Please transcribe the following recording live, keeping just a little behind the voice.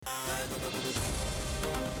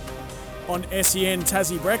On SEN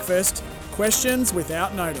Tassie Breakfast, questions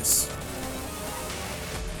without notice.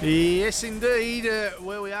 Yes, indeed,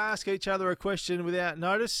 where we ask each other a question without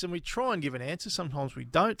notice and we try and give an answer. Sometimes we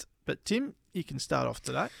don't. But, Tim, you can start off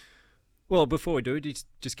today. Well, before we do,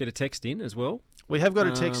 just get a text in as well. We have got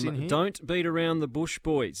a text in here. Don't beat around the bush,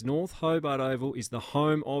 boys. North Hobart Oval is the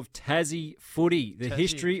home of Tassie footy. The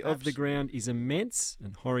history of the ground is immense,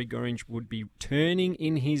 and Horry Gorringe would be turning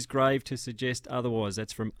in his grave to suggest otherwise.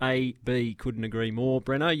 That's from AB. Couldn't agree more.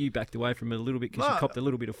 Breno, you backed away from it a little bit because you copped a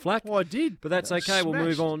little bit of flack. Well, I did. But that's okay. We'll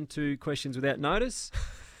move on to questions without notice.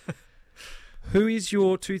 Who is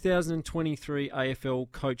your 2023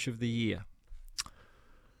 AFL Coach of the Year?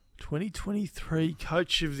 2023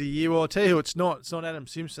 Coach of the Year. Well, I'll tell you who it's not. It's not Adam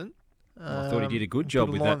Simpson. I thought he did a good job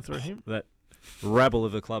with that rabble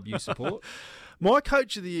of a club you support. My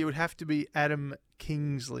Coach of the Year would have to be Adam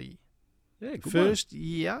Kingsley. Yeah, good First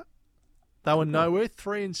year, they were nowhere.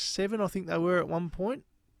 3-7, I think they were at one point,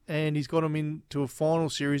 and he's got them into a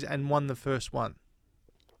final series and won the first one.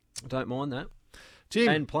 I don't mind that. Tim,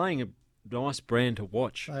 and playing a nice brand to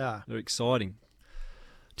watch. They are. They're exciting.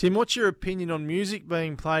 Tim, what's your opinion on music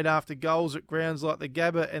being played after goals at grounds like the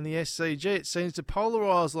Gabba and the SCG? It seems to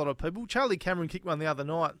polarise a lot of people. Charlie Cameron kicked one the other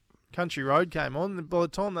night. Country Road came on, and by the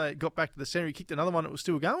time they got back to the centre, he kicked another one. It was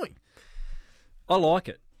still going. I like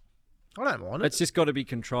it. I don't mind it. It's just got to be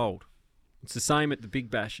controlled. It's the same at the Big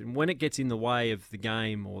Bash. And when it gets in the way of the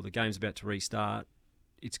game or the game's about to restart,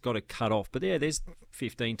 it's got to cut off. But yeah, there's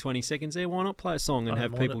 15, 20 seconds there. Why not play a song and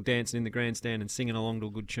have people dancing in the grandstand and singing along to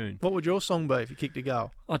a good tune? What would your song be if you kicked a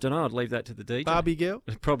goal? I don't know. I'd leave that to the DJ. Barbie Girl?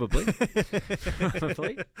 Probably.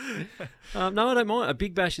 Probably. No, I don't mind. A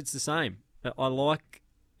Big Bash, it's the same. I like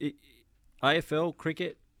it. AFL,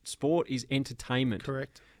 cricket, sport is entertainment.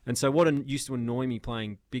 Correct. And so what used to annoy me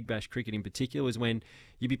playing Big Bash cricket in particular was when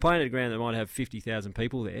you'd be playing at a ground that might have 50,000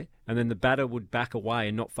 people there, and then the batter would back away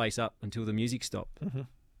and not face up until the music stopped. Mm-hmm.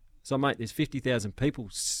 So, mate, there's 50,000 people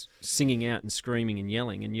singing out and screaming and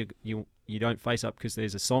yelling, and you don't face up because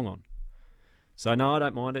there's a song on. So, no, I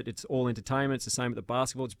don't mind it. It's all entertainment. It's the same at the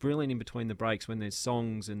basketball. It's brilliant in between the breaks when there's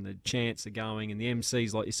songs and the chants are going and the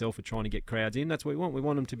MCs like yourself are trying to get crowds in. That's what we want. We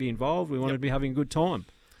want them to be involved. We want them to be having a good time.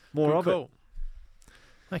 More of it.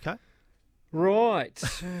 Okay. Right.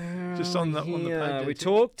 Just on the page. We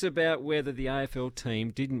talked about whether the AFL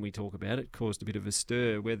team, didn't we talk about it? Caused a bit of a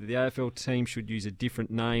stir, whether the AFL team should use a different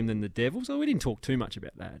name than the Devils. Oh, we didn't talk too much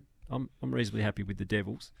about that. I'm reasonably happy with the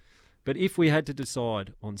Devils. But if we had to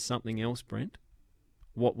decide on something else, Brent,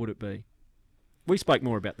 what would it be? We spoke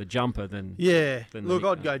more about the jumper than... Yeah. Than Look,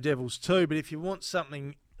 I'd go Devils too, but if you want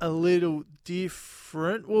something a little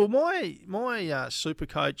different... Well, my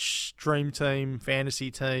Supercoach dream team, fantasy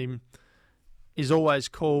team, is always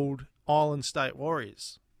called Island State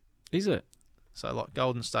Warriors. Is it? So, like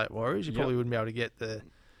Golden State Warriors, you probably wouldn't be able to get the,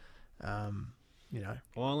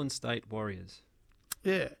 Island State Warriors.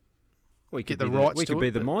 Yeah. We get the rights we to could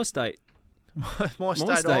it, be the My State. My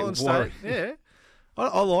State, Island State. Yeah.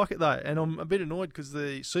 I like it, though, and I'm a bit annoyed because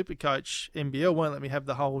the Supercoach NBL won't let me have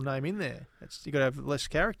the whole name in there. You've got to have less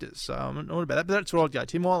characters, so I'm annoyed about that. But that's what I'd go.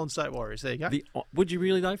 Tim, Island State Warriors. There you go. Would you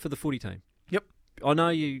really, though, for the footy team? Yep. I know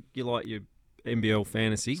you like your NBL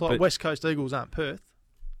fantasy. It's like West Coast Eagles aren't Perth.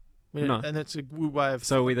 No. And that's a good way of...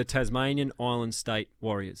 So we're the Tasmanian Island State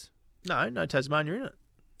Warriors. No Tasmania in it.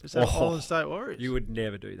 Just have Island State Warriors. You would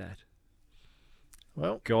never do that.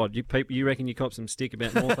 Well, God, you reckon you cop some stick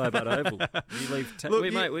about North Hobart Oval? You leave.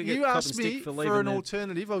 Look, we you asked me for an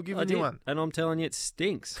alternative. I'll give you one, and I'm telling you, it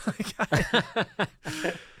stinks.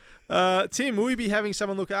 Tim, will you be having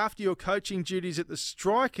someone look after your coaching duties at the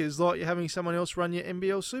Strikers, like you're having someone else run your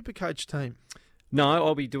NBL Supercoach team? No,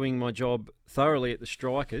 I'll be doing my job thoroughly at the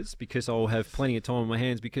Strikers because I'll have plenty of time on my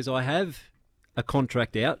hands because I have a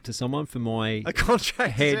contract out to someone for my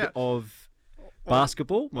head of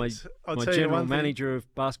basketball, my general manager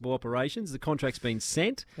of basketball operations. The contract's been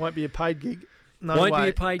sent. Won't be a paid gig. No Won't way. be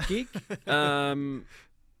a paid gig.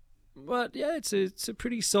 But yeah, it's a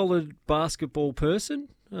pretty solid basketball person.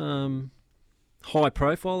 High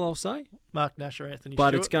profile, I'll say. Mark Nash or Anthony But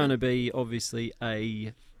Stewart. it's going to be obviously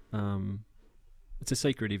it's a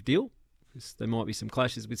secretive deal. There might be some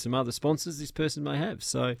clashes with some other sponsors this person may have.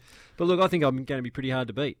 So, but look, I think I'm going to be pretty hard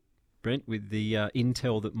to beat, Brent, with the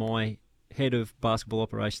intel that my head of basketball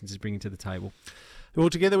operations is bringing to the table. Well,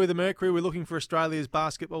 together with the Mercury, we're looking for Australia's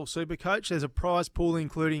basketball super coach. There's a prize pool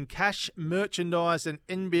including cash, merchandise and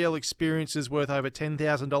NBL experiences worth over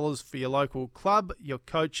 $10,000 for your local club, your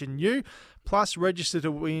coach and you. Plus, register to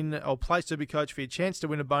win or play Supercoach for your chance to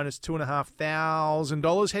win a bonus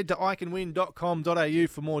 $2,500. Head to iCanWin.com.au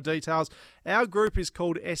for more details. Our group is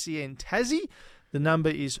called SEN Tassie. The number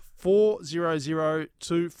is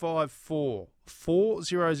 400254.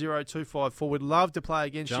 400254. We'd love to play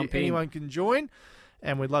against Jump you. in. Anyone can join,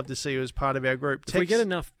 and we'd love to see you as part of our group. If we get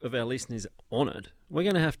enough of our listeners on it, we're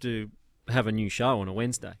going to have a new show on a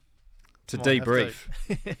Wednesday to Might have debrief.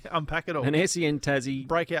 to unpack it all. An SEN Tassie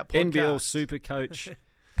Breakout podcast. NBL Supercoach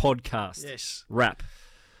podcast. Yes. Wrap.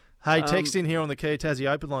 Hey, text in here on the Kia Tassie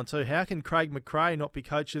Open line too. How can Craig McRae not be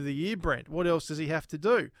Coach of the Year, Brent? What else does he have to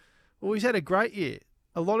do? Well, he's had a great year.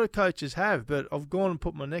 A lot of coaches have, but I've gone and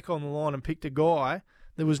put my neck on the line and picked a guy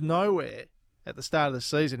that was nowhere at the start of the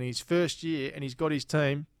season, his first year, and he's got his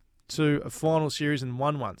team to a final series and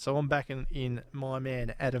won one. So I'm backing in my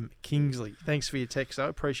man, Adam Kingsley. Thanks for your text, though.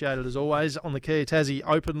 Appreciate it as always on the Kia Tassie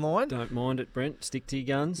Open line. Don't mind it, Brent. Stick to your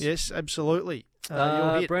guns. Yes, absolutely.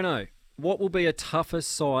 Your hit. Breno, what will be a tougher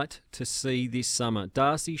sight to see this summer?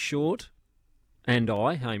 Darcy Short and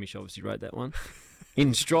Hamish obviously wrote that one,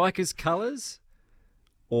 in strikers' colours,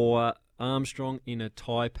 or Armstrong in a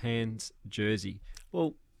Taipans jersey?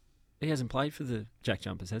 Well, he hasn't played for the Jack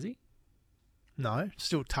Jumpers, has he? No,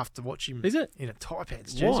 still tough to watch him. Is it? In a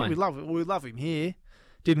Taipans jersey? Why? We love him here.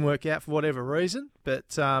 Didn't work out for whatever reason,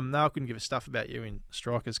 but no, I couldn't give a stuff about you in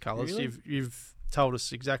strikers' colours. Really? You've told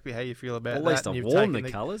us exactly how you feel about At that. least and I've you've worn taken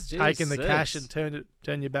the colours. taken the Jesus. cash and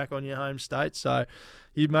turned your back on your home state. So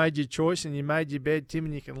you made your choice and you made your bed, Tim,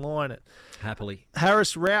 and you can lie in it. Happily.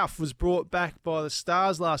 Harris Ralph was brought back by the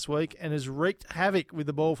Stars last week and has wreaked havoc with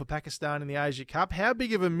the ball for Pakistan in the Asia Cup. How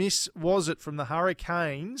big of a miss was it from the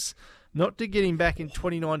Hurricanes not to get him back in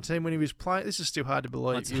 2019 when he was playing? This is still hard to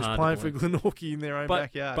believe. That's He was hard playing to for Glenorchy in their own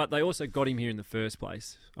backyard. But they also got him here in the first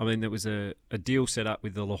place. I mean, there was a deal set up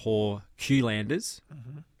with the Lahore Q-Landers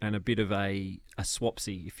and a bit of a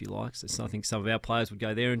swapsy, if you like. So I think some of our players would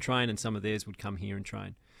go there and train and some of theirs would come here and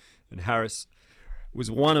train. And Harris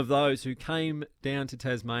was one of those who came down to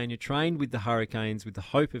Tasmania, trained with the Hurricanes with the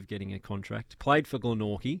hope of getting a contract, played for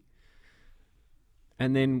Glenorchy,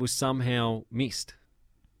 and then was somehow missed.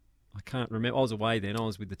 I can't remember. I was away then. I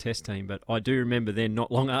was with the test team. But I do remember then, not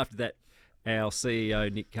long after that, our CEO,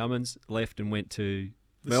 Nick Cummins, left and went to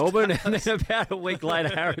Melbourne. And then about a week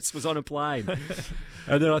later, Harris was on a plane.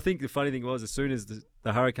 And then I think the funny thing was, as soon as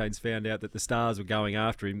the Hurricanes found out that the Stars were going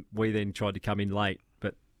after him, we then tried to come in late.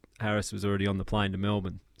 But Harris was already on the plane to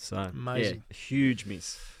Melbourne. So, Amazing. Yeah, huge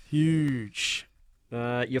miss. Huge.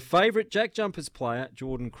 Your favourite Jack Jumpers player,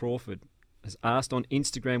 Jordan Crawford, has asked on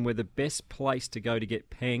Instagram where the best place to go to get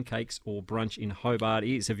pancakes or brunch in Hobart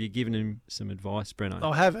is. Have you given him some advice, Breno?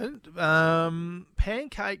 I haven't.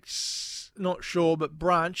 Pancakes, not sure, but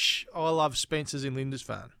brunch, I love Spencer's in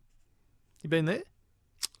Lindisfarne. You been there?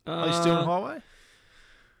 Are you still on highway?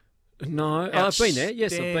 No. I've been there.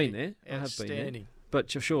 Yes, I've been there. I have been there. Outstanding. But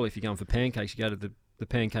surely if you're going for pancakes, you go to the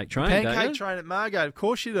pancake train, Pancake don't you? train at Margate. Of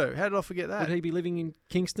course you do. How did I forget that? Would he be living in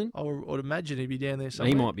Kingston? I would imagine he'd be down there somewhere.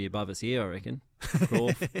 He might be above us here, I reckon.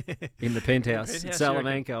 Crawf, in the penthouse at Penthouse,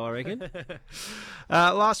 Salamanca, I reckon.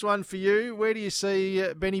 Last one for you. Where do you see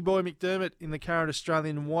Benny Boy McDermott in the current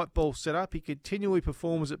Australian white ball setup? He continually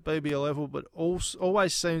performs at BBL level, but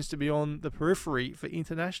always seems to be on the periphery for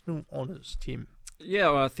international honours, Tim. Yeah,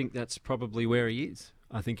 well, I think that's probably where he is.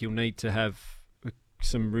 I think he'll need to have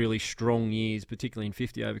some really strong years, particularly in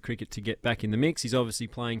 50-over cricket, to get back in the mix. He's obviously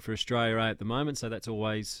playing for Australia A at the moment, so that's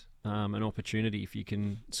always an opportunity. If you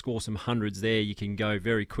can score some hundreds there, you can go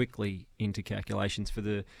very quickly into calculations for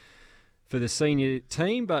the senior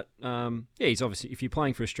team. But he's obviously, if you're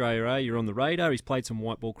playing for Australia A, you're on the radar. He's played some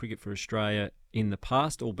white ball cricket for Australia in the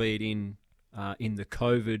past, albeit in the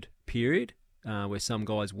COVID period. Where some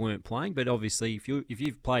guys weren't playing, but obviously if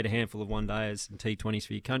you've played a handful of one-dayers and T20s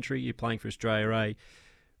for your country, you're playing for Australia A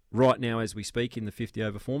right now as we speak in the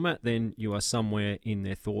 50-over format, then you are somewhere in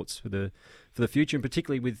their thoughts for the future, and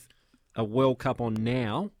particularly with a World Cup on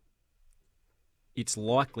now, it's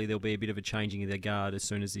likely there'll be a bit of a changing of their guard as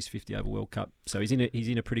soon as this 50-over World Cup. So he's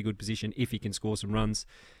in a pretty good position if he can score some runs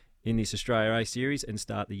in this Australia A series and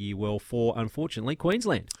start the year well for, unfortunately,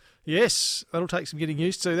 Queensland. Yes, that'll take some getting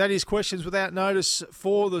used to. That is Questions Without Notice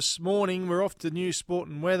for this morning. We're off to news, sport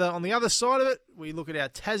and weather. On the other side of it, we look at our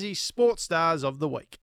Tassie Sports Stars of the Week.